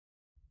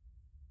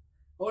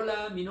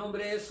Hola, mi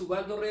nombre es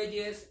Ubaldo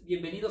Reyes,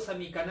 bienvenidos a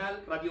mi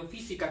canal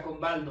Radiofísica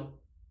con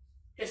Baldo.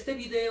 Este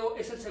video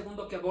es el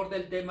segundo que aborda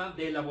el tema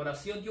de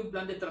elaboración de un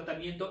plan de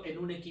tratamiento en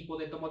un equipo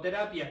de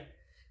tomoterapia.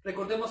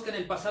 Recordemos que en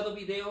el pasado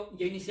video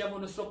ya iniciamos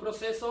nuestro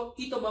proceso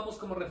y tomamos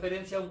como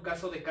referencia un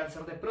caso de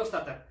cáncer de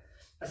próstata.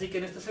 Así que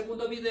en este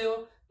segundo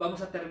video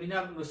vamos a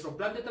terminar nuestro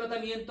plan de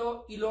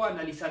tratamiento y lo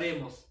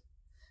analizaremos.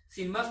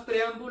 Sin más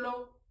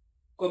preámbulo,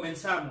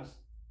 comenzamos.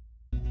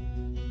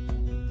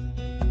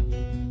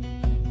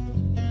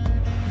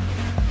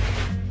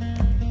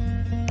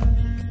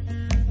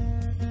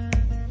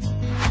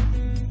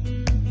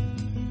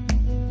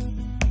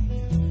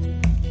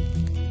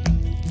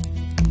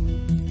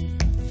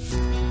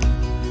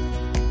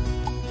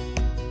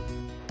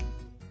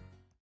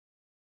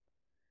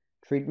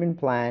 Treatment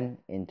plan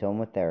in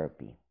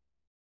tomotherapy.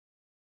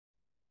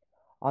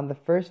 On the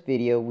first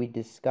video, we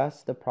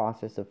discussed the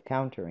process of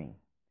countering,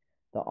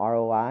 the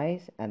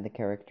ROIs, and the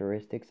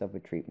characteristics of a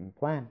treatment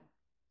plan.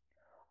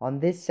 On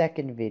this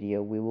second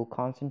video, we will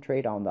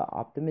concentrate on the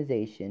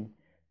optimization,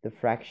 the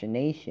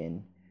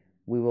fractionation,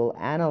 we will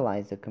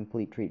analyze the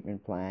complete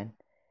treatment plan,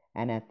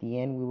 and at the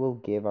end, we will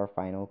give our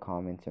final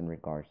comments in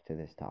regards to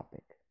this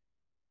topic.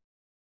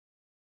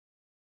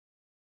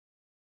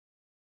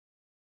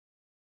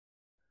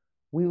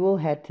 We will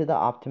head to the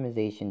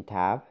optimization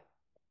tab,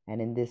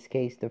 and in this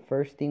case, the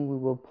first thing we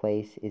will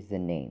place is the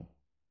name,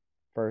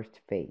 first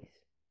phase,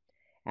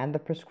 and the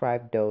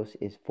prescribed dose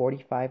is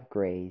 45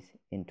 grays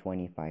in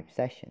 25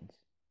 sessions.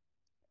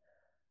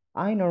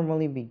 I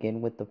normally begin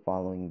with the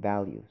following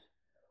values.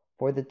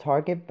 For the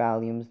target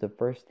values, the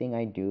first thing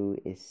I do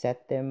is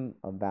set them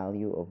a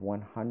value of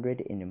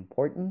 100 in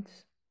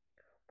importance.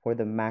 For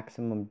the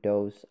maximum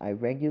dose, I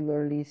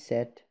regularly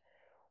set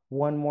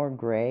one more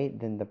gray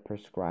than the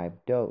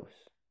prescribed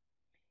dose.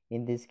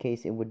 In this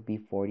case, it would be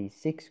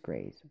 46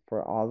 grays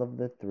for all of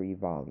the 3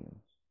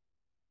 volumes.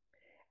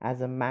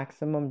 As a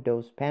maximum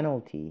dose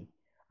penalty,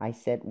 I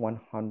set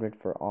 100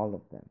 for all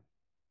of them.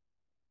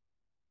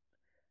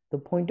 The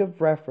point of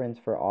reference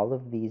for all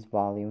of these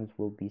volumes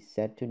will be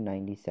set to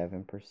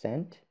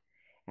 97%,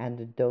 and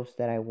the dose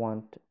that I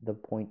want the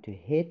point to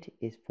hit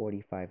is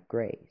 45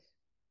 grays.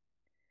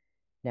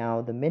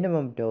 Now, the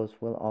minimum dose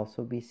will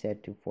also be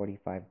set to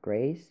 45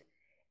 grays,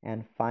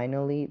 and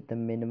finally, the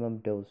minimum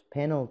dose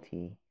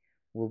penalty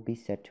will be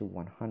set to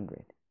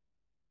 100.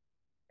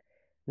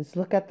 Let's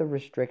look at the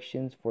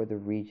restrictions for the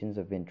regions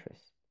of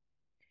interest.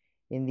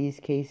 In these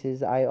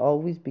cases, I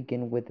always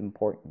begin with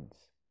importance.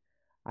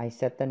 I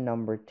set the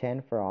number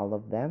 10 for all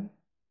of them.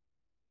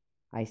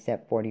 I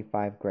set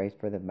 45 grays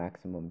for the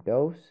maximum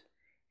dose,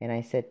 and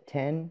I set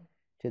 10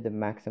 to the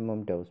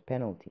maximum dose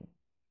penalty.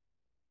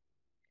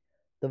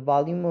 The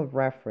volume of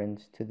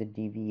reference to the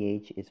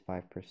DVH is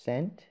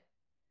 5%.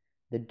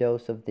 The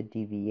dose of the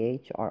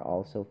DVH are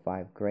also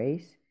 5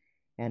 grays.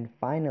 And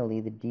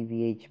finally, the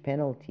DVH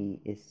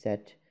penalty is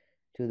set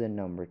to the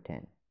number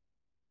 10.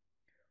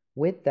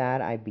 With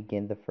that, I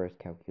begin the first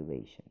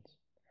calculations.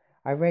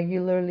 I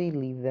regularly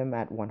leave them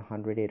at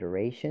 100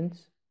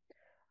 iterations.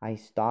 I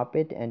stop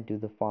it and do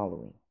the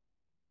following.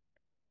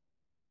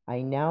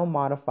 I now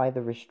modify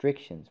the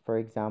restrictions. For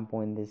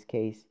example, in this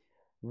case,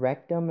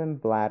 rectum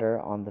and bladder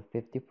on the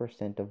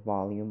 50% of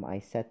volume, I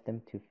set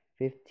them to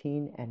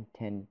 15 and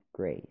 10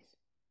 grays,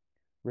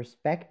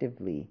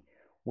 respectively,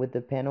 with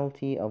the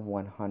penalty of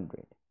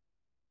 100.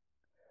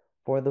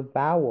 For the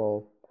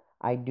bowel,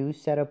 I do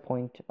set a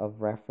point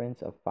of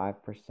reference of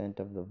 5%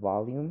 of the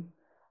volume.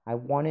 I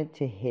want it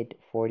to hit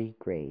 40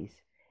 grays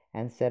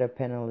and set a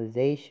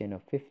penalization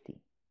of 50.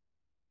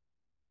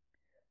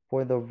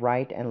 For the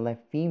right and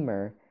left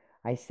femur,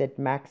 I set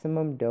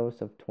maximum dose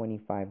of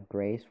 25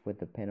 grays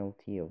with a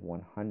penalty of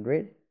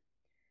 100,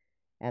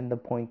 and the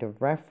point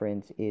of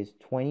reference is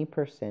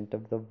 20%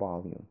 of the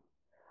volume.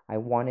 I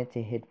want it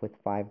to hit with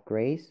 5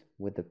 grays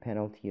with a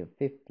penalty of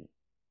 50.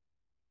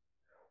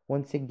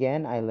 Once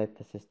again, I let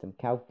the system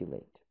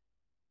calculate.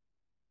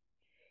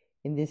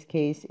 In this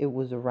case, it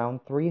was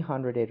around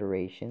 300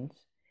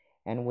 iterations,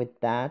 and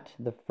with that,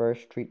 the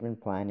first treatment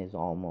plan is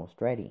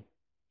almost ready.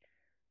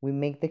 We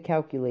make the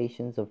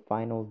calculations of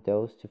final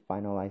dose to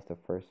finalize the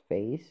first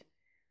phase.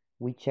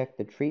 We check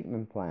the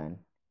treatment plan.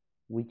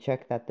 We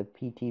check that the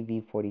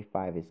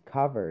PTV45 is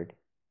covered,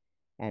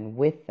 and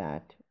with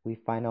that, we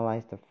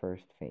finalize the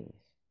first phase.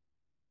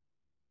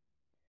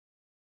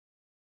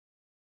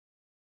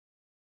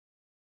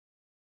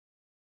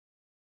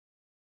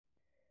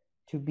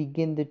 To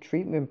begin the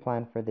treatment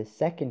plan for the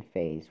second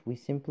phase, we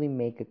simply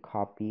make a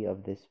copy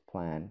of this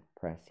plan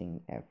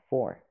pressing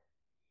F4.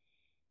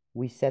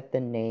 We set the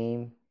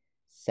name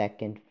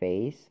second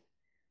phase,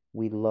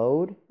 we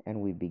load, and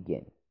we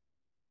begin.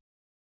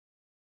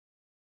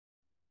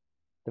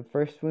 The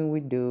first thing we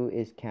do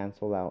is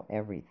cancel out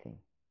everything.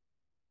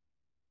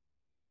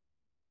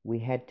 We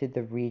head to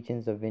the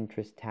regions of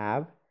interest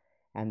tab,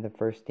 and the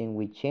first thing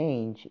we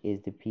change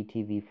is the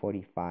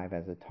PTV45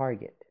 as a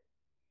target,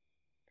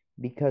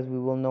 because we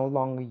will no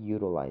longer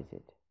utilize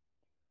it.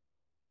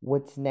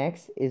 What's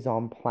next is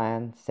on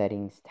Plan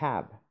Settings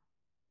tab.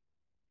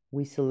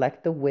 We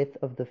select the width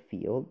of the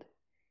field,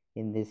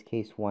 in this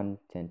case 1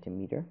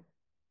 centimeter,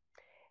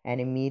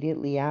 and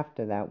immediately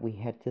after that we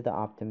head to the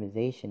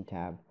optimization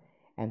tab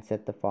and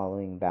set the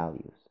following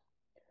values.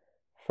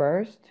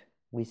 First,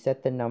 we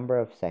set the number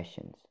of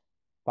sessions,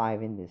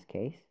 5 in this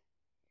case,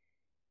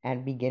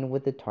 and begin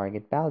with the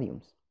target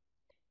volumes.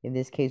 In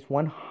this case,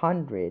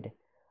 100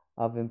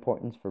 of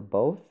importance for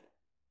both,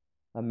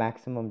 a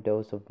maximum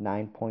dose of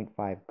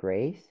 9.5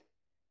 grays,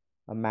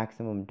 a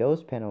maximum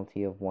dose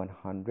penalty of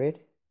 100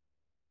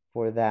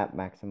 for that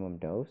maximum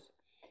dose.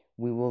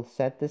 We will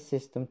set the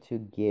system to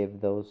give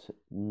those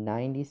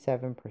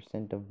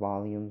 97% of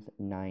volumes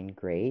 9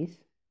 grays,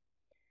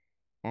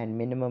 and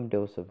minimum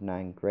dose of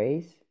 9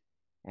 grays,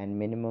 and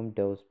minimum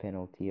dose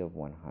penalty of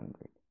 100.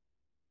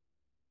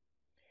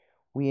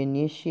 We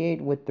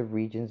initiate with the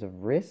regions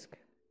of risk,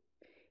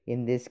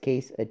 in this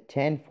case a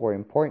 10 for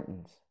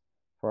importance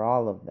for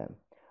all of them,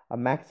 a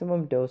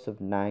maximum dose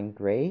of 9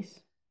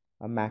 grays,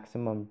 a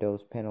maximum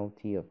dose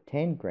penalty of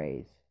 10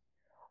 grays.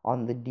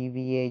 On the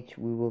DVH,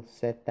 we will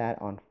set that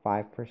on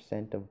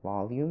 5% of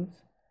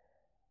volumes,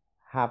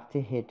 have to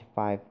hit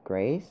 5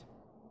 grays,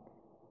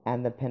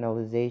 and the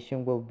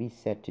penalization will be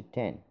set to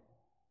 10.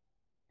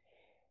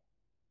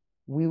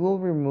 We will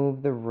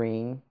remove the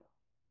ring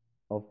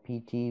of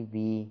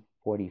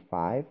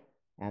PTV45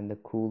 and the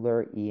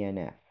cooler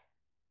ENF.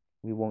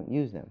 We won't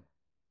use them.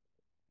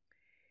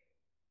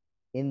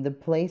 In the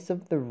place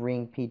of the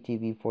ring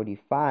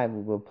PTV45,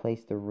 we will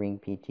place the ring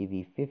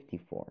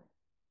PTV54.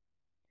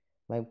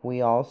 Like,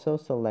 we also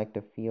select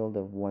a field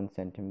of 1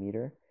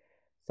 centimeter.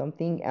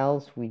 Something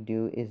else we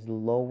do is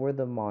lower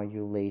the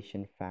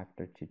modulation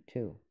factor to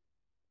 2.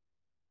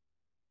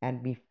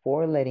 And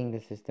before letting the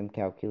system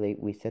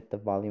calculate, we set the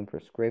volume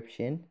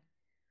prescription,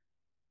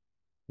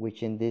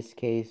 which in this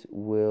case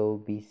will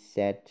be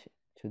set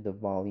to the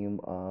volume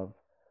of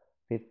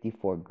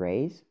 54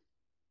 grays.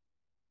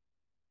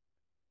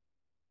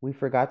 We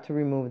forgot to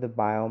remove the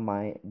bowel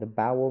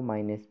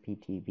minus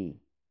PTV,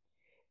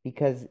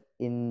 because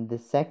in the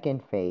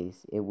second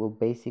phase, it will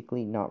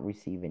basically not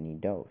receive any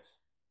dose.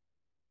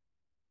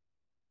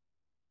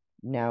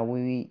 Now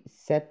we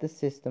set the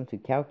system to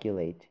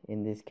calculate.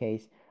 In this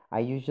case, I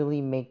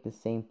usually make the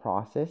same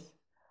process.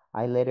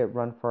 I let it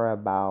run for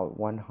about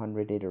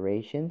 100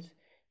 iterations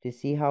to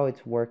see how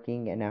it's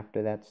working, and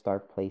after that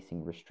start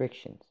placing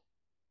restrictions.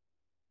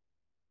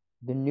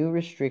 The new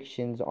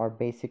restrictions are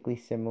basically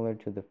similar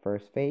to the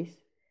first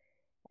phase,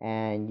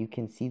 and you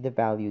can see the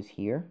values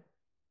here.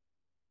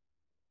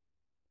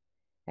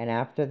 And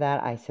after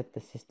that, I set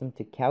the system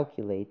to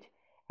calculate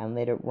and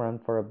let it run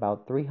for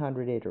about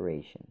 300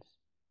 iterations.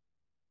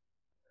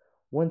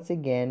 Once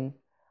again,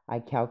 I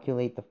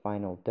calculate the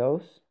final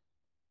dose.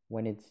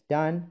 When it's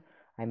done,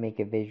 I make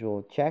a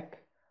visual check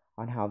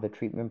on how the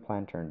treatment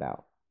plan turned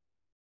out.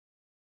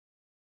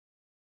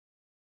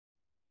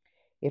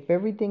 If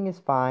everything is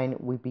fine,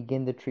 we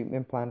begin the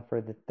treatment plan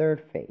for the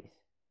third phase.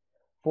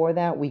 For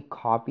that, we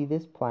copy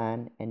this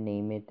plan and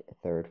name it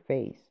third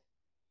phase.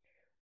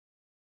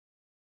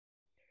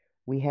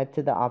 We head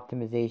to the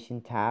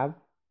optimization tab,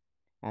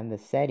 and the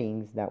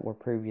settings that were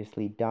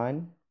previously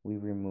done, we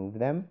remove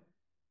them.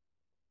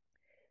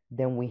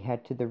 Then we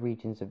head to the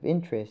regions of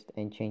interest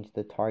and change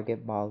the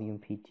target volume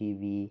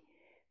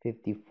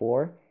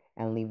PTV54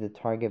 and leave the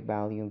target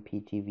volume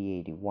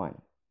PTV81.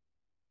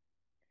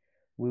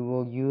 We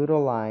will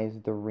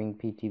utilize the ring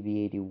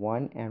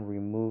PTV81 and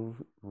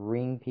remove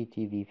ring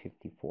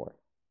PTV54.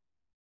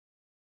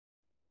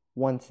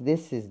 Once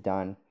this is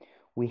done,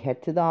 we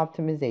head to the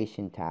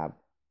optimization tab.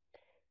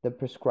 The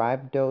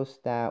prescribed dose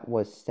that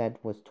was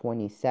set was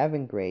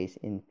 27 grays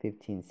in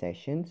 15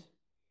 sessions.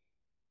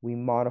 We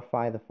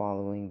modify the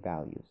following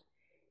values.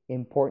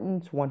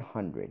 Importance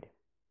 100,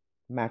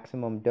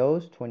 maximum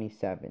dose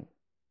 27,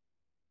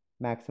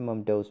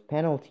 maximum dose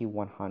penalty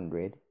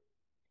 100,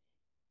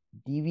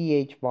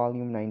 DVH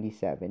volume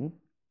 97,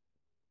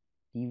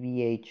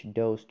 DVH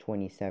dose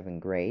 27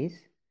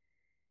 grays,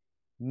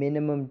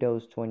 minimum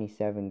dose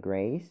 27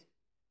 grays,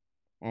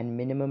 and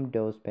minimum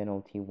dose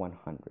penalty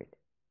 100.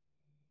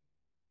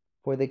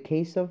 For the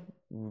case of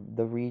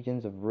the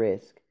regions of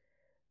risk,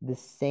 the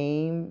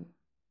same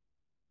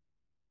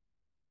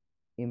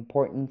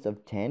importance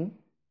of 10,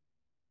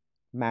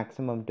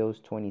 maximum dose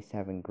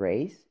 27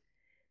 grays,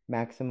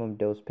 maximum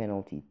dose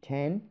penalty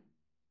 10,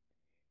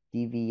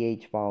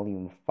 DVH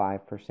volume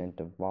 5%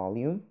 of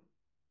volume,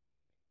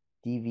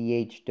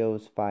 DVH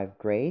dose 5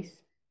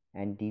 grays,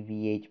 and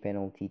DVH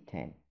penalty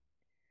 10.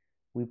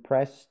 We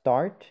press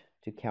start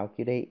to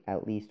calculate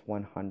at least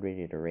 100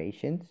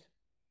 iterations.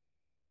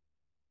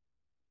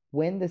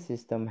 When the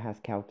system has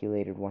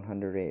calculated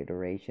 100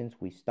 iterations,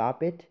 we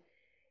stop it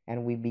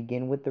and we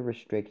begin with the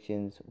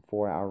restrictions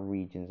for our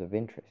regions of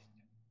interest.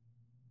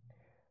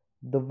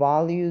 The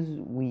values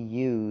we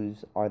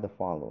use are the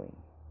following.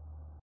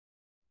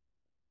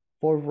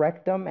 For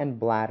rectum and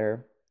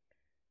bladder,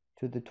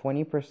 to the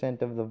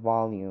 20% of the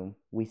volume,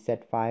 we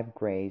set 5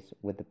 grays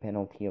with a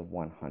penalty of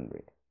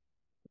 100.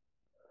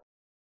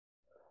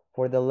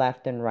 For the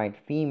left and right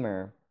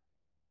femur,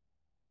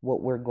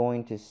 what we're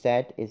going to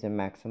set is a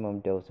maximum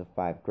dose of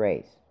 5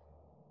 grays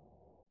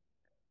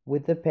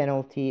with a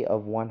penalty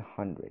of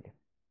 100.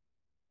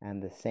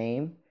 And the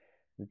same,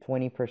 the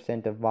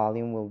 20% of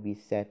volume will be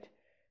set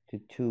to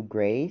 2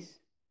 grays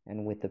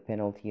and with a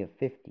penalty of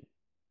 50.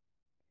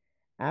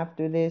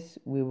 After this,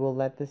 we will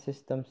let the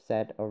system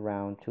set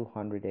around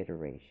 200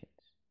 iterations.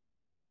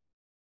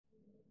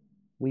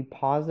 We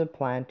pause the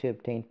plan to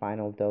obtain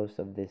final dose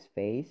of this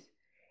phase,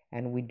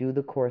 and we do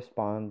the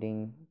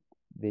corresponding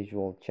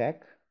visual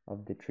check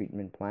of the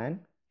treatment plan.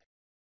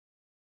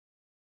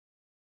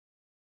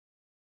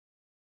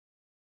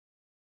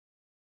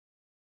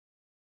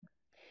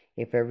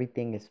 If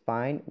everything is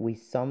fine, we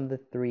sum the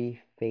 3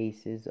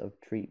 phases of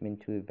treatment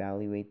to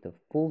evaluate the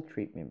full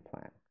treatment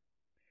plan.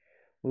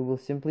 We will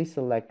simply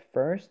select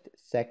first,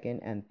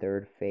 second, and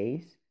third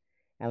phase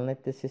and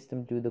let the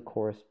system do the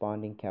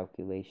corresponding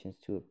calculations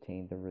to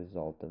obtain the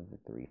result of the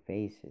 3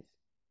 phases.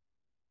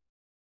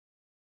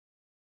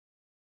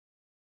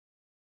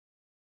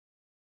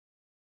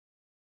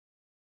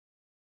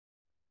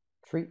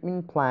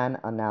 Treatment plan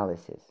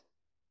analysis.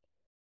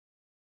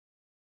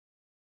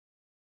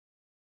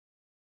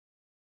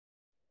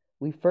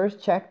 We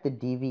first check the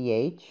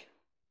DVH.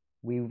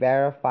 We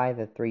verify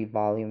the 3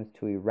 volumes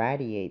to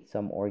irradiate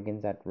some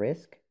organs at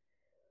risk: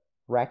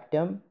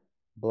 rectum,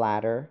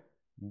 bladder,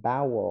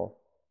 bowel,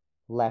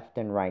 left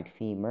and right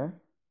femur,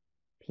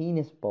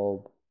 penis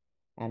bulb,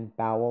 and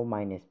bowel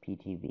minus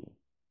PTV.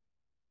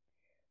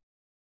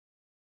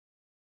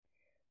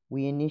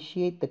 We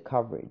initiate the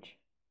coverage.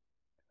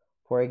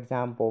 For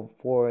example,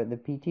 for the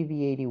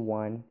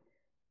PTV81,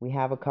 we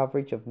have a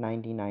coverage of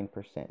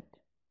 99%.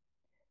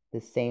 The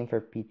same for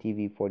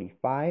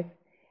PTV45,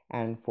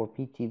 and for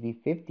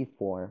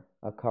PTV54,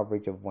 a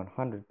coverage of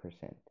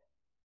 100%.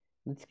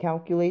 Let's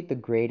calculate the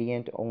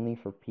gradient only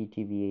for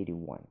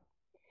PTV81.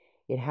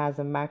 It has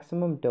a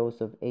maximum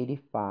dose of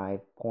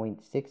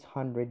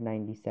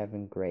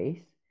 85.697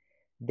 grays.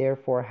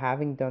 Therefore,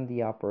 having done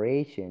the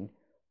operation,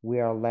 we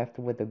are left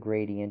with a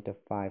gradient of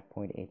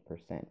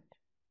 5.8%.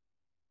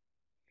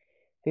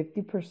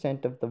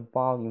 50% of the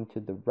volume to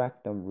the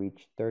rectum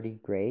reached 30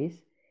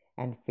 grays,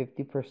 and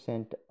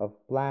 50% of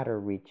bladder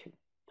reached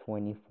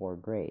 24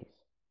 grays.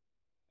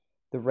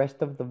 The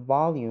rest of the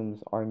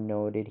volumes are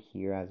noted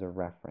here as a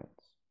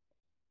reference.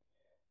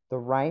 The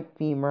right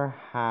femur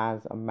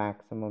has a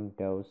maximum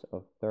dose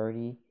of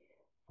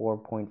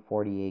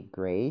 34.48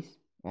 grays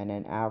and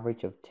an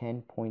average of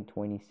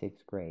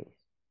 10.26 grays.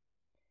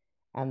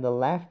 And the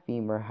left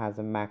femur has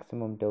a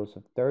maximum dose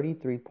of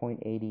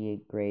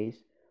 33.88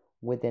 grays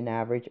with an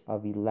average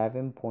of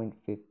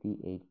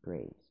 11.58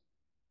 grays.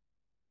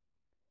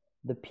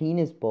 The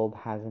penis bulb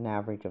has an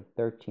average of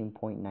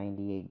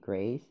 13.98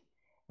 grays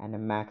and a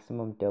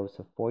maximum dose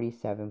of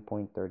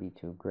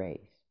 47.32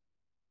 grays.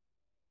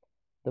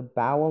 The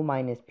bowel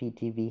minus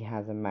PTV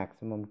has a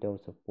maximum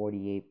dose of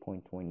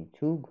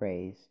 48.22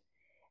 grays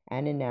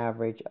and an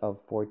average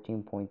of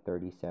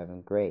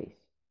 14.37 grays.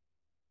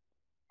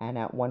 And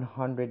at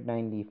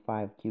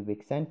 195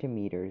 cubic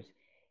centimeters,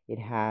 it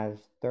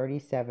has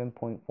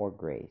 37.4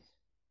 grays.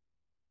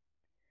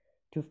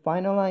 To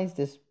finalize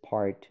this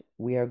part,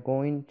 we are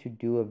going to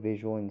do a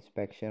visual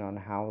inspection on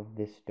how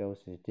this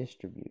dose is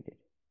distributed.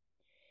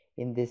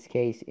 In this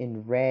case,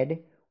 in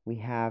red, we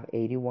have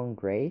 81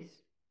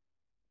 grays,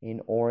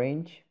 in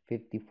orange,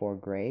 54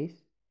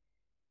 grays,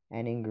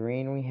 and in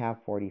green, we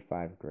have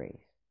 45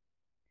 grays.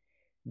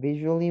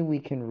 Visually, we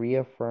can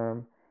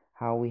reaffirm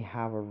how we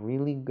have a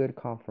really good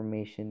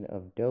confirmation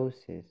of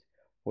doses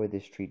for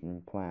this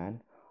treatment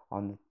plan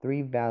on the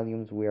 3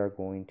 volumes we are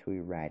going to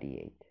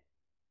irradiate.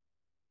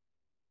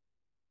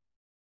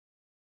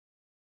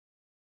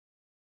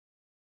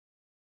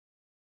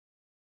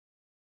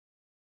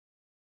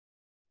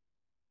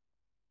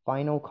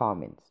 Final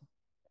comments.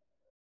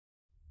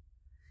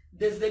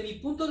 Desde mi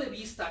punto de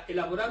vista,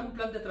 elaborar un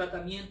plan de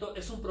tratamiento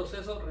es un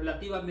proceso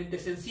relativamente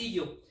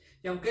sencillo,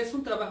 y aunque es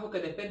un trabajo que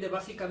depende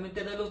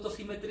básicamente de los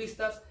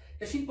dosimetristas,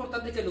 es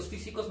importante que los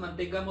físicos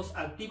mantengamos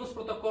activos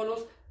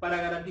protocolos para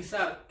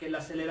garantizar que el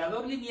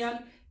acelerador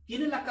lineal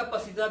tiene la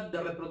capacidad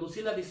de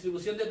reproducir la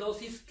distribución de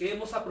dosis que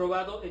hemos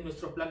aprobado en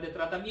nuestro plan de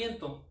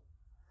tratamiento.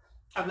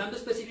 Hablando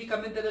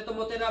específicamente de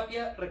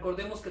tomoterapia,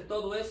 recordemos que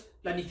todo es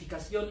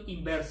planificación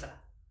inversa.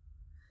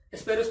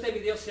 Espero este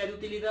video sea de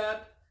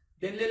utilidad.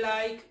 Denle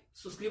like,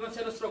 suscríbanse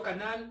a nuestro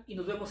canal y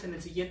nos vemos en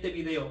el siguiente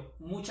video.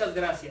 Muchas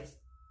gracias.